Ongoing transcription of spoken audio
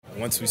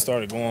once we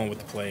started going with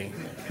the play,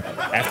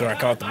 after I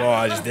caught the ball,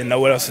 I just didn't know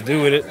what else to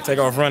do with it. Take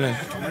off running,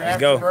 let's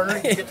go.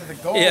 You get to the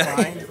goal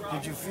line.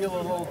 Did you feel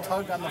a little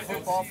tug on the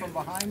football from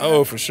behind?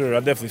 Oh, for sure. I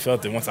definitely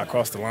felt it once I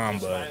crossed the line,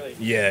 but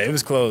yeah, it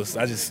was close.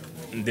 I just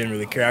didn't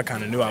really care. I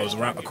kind of knew I was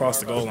across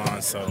the goal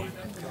line, so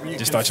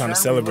just started trying to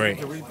celebrate.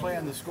 The replay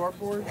on the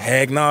scoreboard?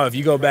 Heck no. If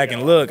you go back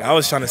and look, I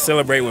was trying to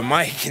celebrate with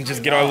Mike and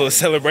just get our little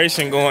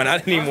celebration going. I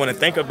didn't even want to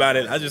think about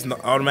it. I just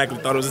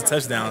automatically thought it was a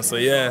touchdown. So,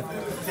 yeah.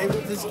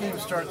 David, this game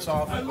starts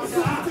off.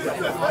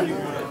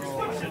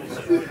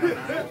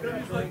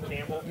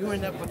 You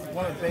end up with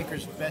one of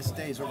Baker's best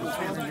days, over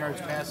 300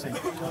 yards passing.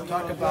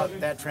 Talk about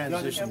that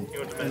transition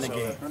in the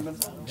game.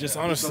 Just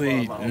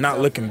honestly not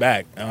looking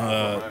back,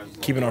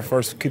 keeping our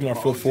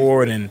foot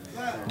forward and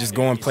just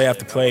going play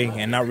after play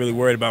and not really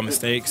worried about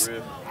mistakes.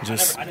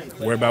 Just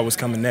worry about what's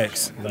coming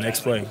next, the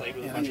next play.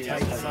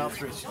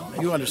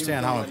 You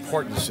understand how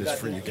important this is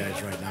for you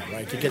guys right now,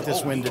 right? To get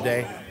this win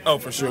today. Oh,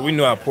 for sure. We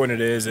know how important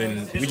it is,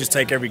 and we just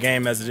take every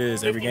game as it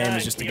is. Every game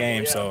is just a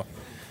game, so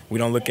we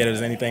don't look at it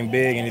as anything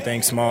big,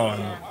 anything small,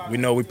 and we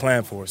know what we're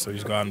playing for, so we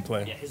just go out and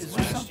play. Is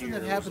there something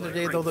that happened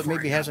today, though, that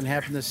maybe hasn't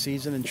happened this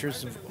season in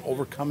terms of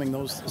overcoming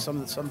those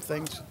some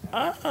things?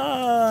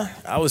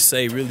 I would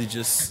say really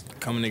just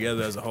coming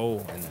together as a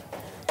whole and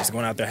just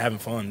going out there having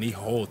fun the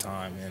whole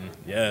time. And,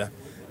 yeah,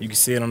 you can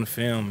see it on the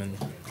film and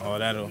all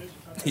that'll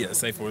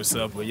say for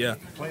itself. But, yeah.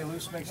 Play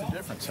loose makes a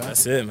difference, huh?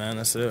 That's it, man.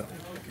 That's it.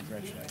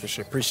 Congratulations. For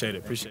sure. Appreciate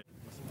it.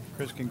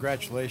 Chris,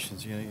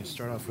 congratulations. You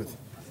start off with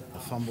a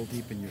fumble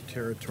deep in your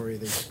territory,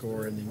 they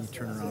score, and then you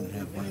turn around and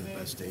have one of the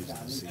best days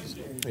of the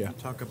season. Yeah.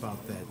 Talk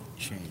about that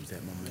change,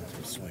 that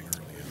momentum swing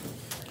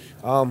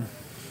early.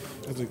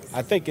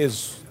 I think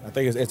it's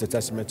a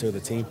testament to the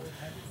team.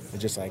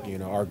 It's just like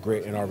our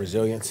grit and our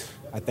resilience.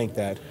 I think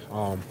that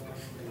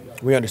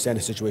we understand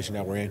the situation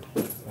that we're in.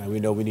 We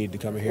know we need to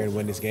come in here and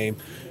win this game.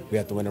 We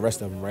have to win the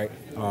rest of them, right?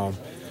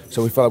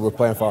 So we felt like we're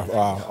playing for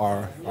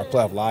our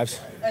playoff lives,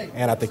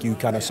 and I think you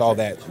kind of saw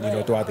that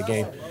throughout the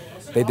game.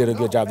 They did a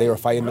good job. They were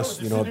fighting us,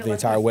 the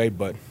entire way.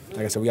 But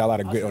like I said, we got a lot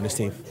of grit on this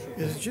team.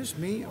 Is it just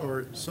me,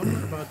 or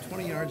someone about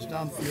 20 yards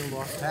downfield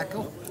off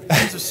tackle?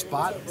 There's a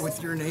spot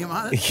with your name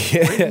on it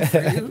waiting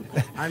for you.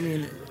 I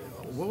mean,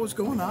 what was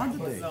going on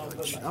today?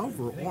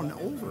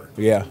 Over.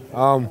 Yeah.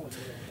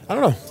 I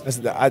don't know.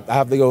 I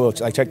have to go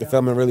check the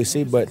film and really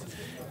see, but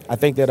I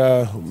think that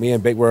me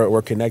and Big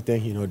were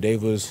connecting.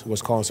 Dave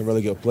was calling some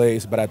really good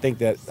plays, but I think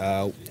that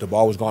the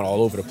ball was going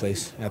all over the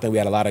place. And I think we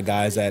had a lot of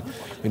guys that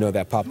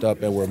that popped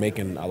up and were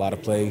making a lot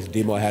of plays.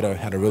 Demo had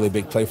a really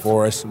big play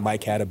for us.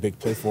 Mike had a big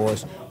play for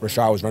us.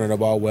 Rashad was running the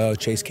ball well.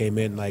 Chase came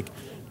in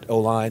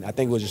O-line. I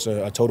think it was just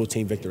a total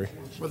team victory.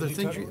 Were there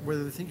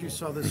things you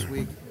saw this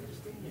week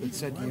that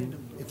said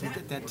if you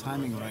get that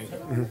timing right,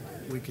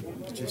 we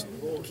could just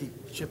keep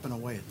chipping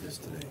away at this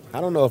today? I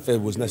don't know if it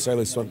was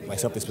necessarily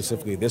something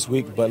specifically this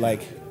week, but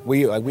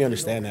we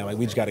understand that.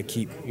 We just got to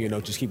keep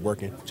just keep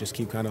working, just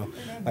keep kind of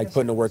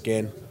putting the work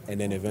in, and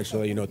then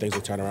eventually things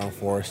will turn around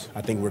for us.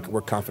 I think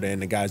we're confident in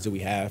the guys that we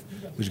have.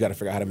 We just got to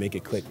figure out how to make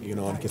it click,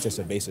 on a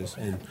consistent basis,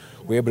 and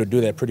we're able to do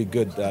that pretty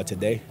good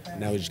today.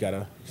 Now we just got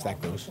to stack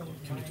those.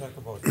 Can you talk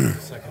about the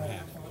second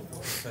half?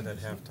 You said at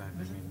halftime.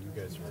 I mean,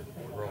 you guys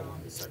were rolling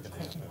the second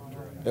half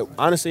after.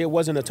 Honestly, it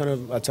wasn't a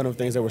ton of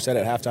things that were said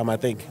at halftime. I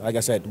think, like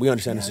I said, we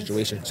understand the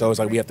situation. So it's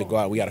we have to go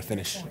out. We got to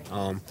finish.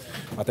 I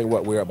think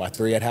we were up by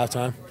 3 at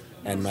halftime,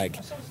 and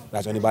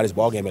that's anybody's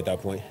ball game at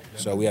that point.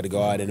 So we had to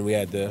go out and we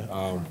had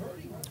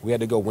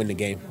to go win the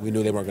game. We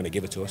knew they weren't going to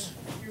give it to us.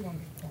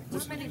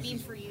 What might it mean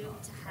for you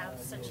to have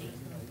such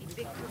a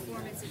big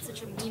performance in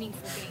such a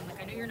meaningful game?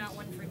 I know you're not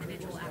one for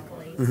individual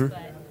accolades,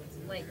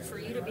 but for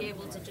you to be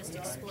able to just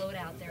explode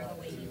out there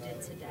the way you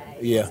did today.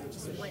 Yeah.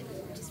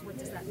 What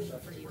does that mean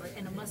for you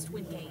in a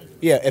must-win game?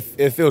 Yeah,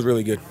 it feels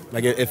really good.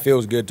 It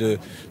feels good to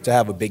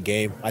have a big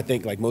game. I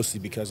think mostly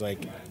because I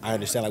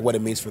understand what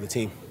it means for the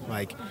team.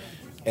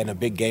 In a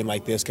big game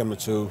like this, coming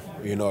to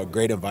a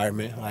great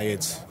environment,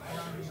 it's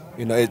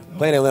playing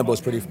at Lambeau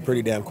is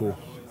pretty damn cool.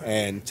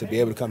 And to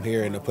be able to come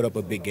here and to put up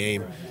a big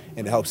game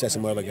and to help set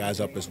some other guys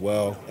up as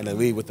well and to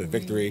lead with a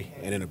victory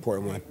and an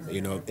important one,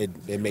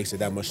 it makes it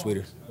that much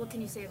sweeter. What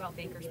can you say about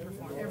Baker's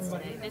performance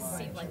today? This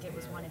seemed like it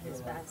was one of his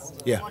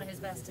best. Yeah. One of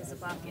his best as a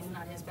Buc, if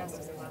not his best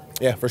as a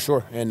Buc. Yeah, for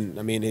sure. And,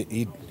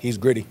 he's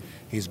gritty.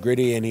 He's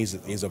gritty and he's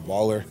a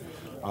baller.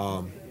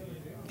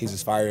 He's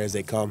as fire as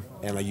they come,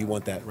 and you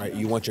want that, right?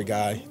 You want your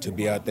guy to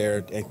be out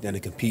there and to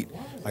compete.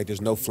 There's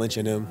no flinch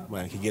in him.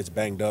 He gets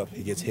banged up,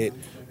 he gets hit,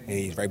 and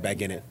he's right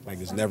back in it.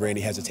 There's never any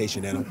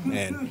hesitation in him,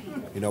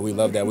 and we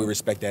love that. We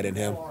respect that in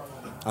him.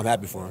 I'm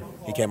happy for him.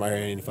 He came out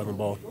here and he fucking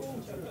balled.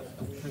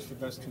 Chris, the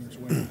best teams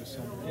win in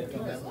December. You've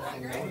done that before.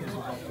 What is it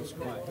about this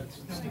group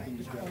that's sticking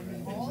together?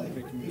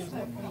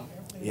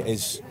 Yeah,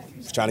 it's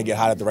trying to get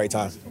hot at the right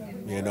time.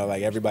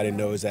 Everybody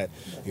knows that,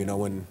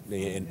 when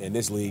in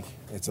this league,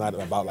 it's not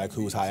about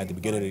who's hot at the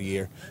beginning of the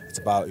year. It's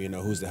about,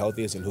 who's the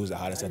healthiest and who's the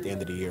hottest at the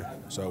end of the year.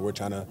 So we're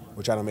trying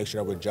to make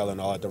sure that we're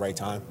gelling all at the right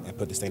time and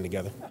put this thing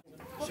together.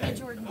 Kobe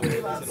Jordan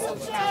was so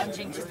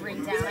challenging to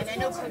bring down. And I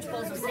know Coach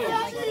Bowles was saying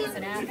like he's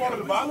an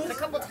athlete, but a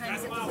couple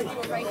times it was like you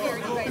were right there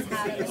and you guys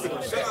had it.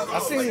 I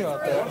seen you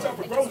out there. And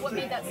just what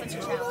made that such a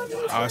challenge?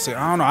 I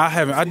don't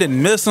know. I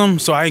didn't miss him,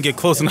 so I didn't get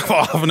close enough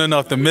often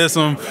enough to miss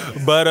him.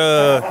 But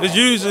it's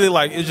usually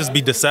like it just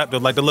be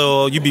deceptive. Like the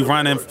little you be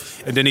running,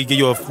 and then he give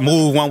you a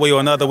move one way or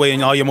another way,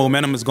 and all your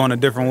momentum is going a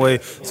different way.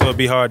 So it'd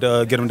be hard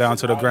to get him down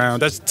to the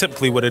ground. That's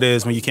typically what it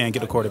is when you can't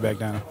get the quarterback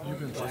down. You've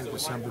been playing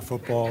December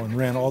football and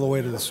ran all the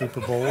way to the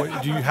Super Bowl.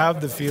 Do you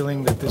have the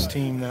feeling that this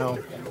team now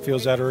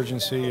feels that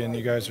urgency and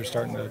you guys are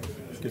starting to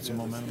get some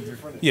momentum here?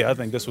 Yeah, I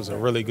think this was a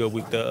really good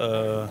week.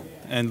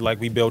 And like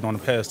we built on the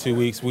past 2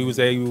 weeks, we was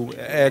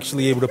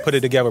actually able to put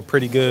it together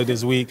pretty good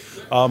this week.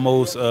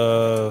 Almost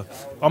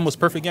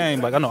perfect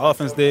game. Like I know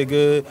offense did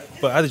good,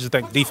 but I just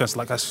think defense.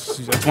 Like I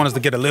just want us to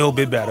get a little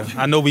bit better.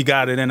 I know we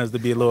got it in us to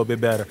be a little bit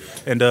better.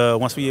 And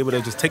once we able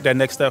to just take that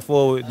next step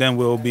forward, then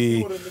we'll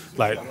be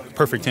like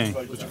perfect team.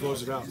 But you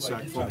close it out,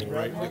 sack fumble,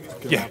 right?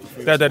 Yeah,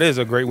 that is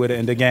a great way to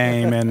end the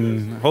game,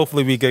 and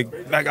hopefully we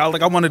could. Like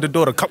I wanted to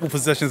do it a couple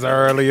possessions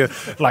earlier.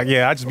 Like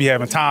I just be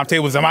having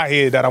timetables in my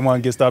head that I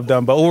want to get stuff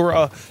done. But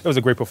overall, it was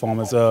a great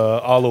performance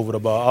all over the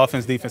ball,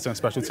 offense, defense, and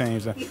special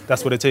teams, and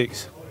that's what it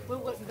takes.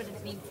 What did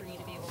it mean for you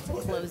to be able to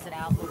close it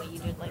out the way you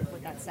did, like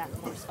with that sack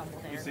force fumble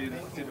there?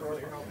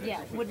 Yeah,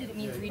 what did it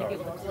mean for you to be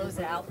able to close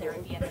it out there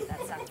at the end of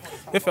that sack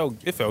force fumble?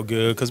 It felt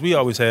good because we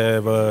always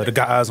have the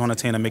guys on the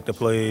team to make the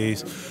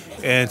plays,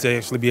 and to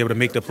actually be able to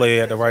make the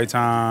play at the right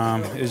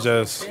time is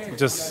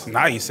just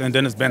nice. And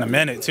then it's been a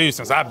minute too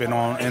since I've been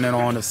in and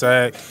on the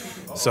sack.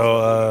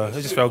 So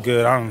it just felt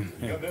good.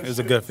 It was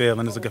a good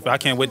feeling. I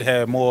can't wait to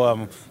have more of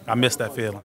them. I miss that feeling.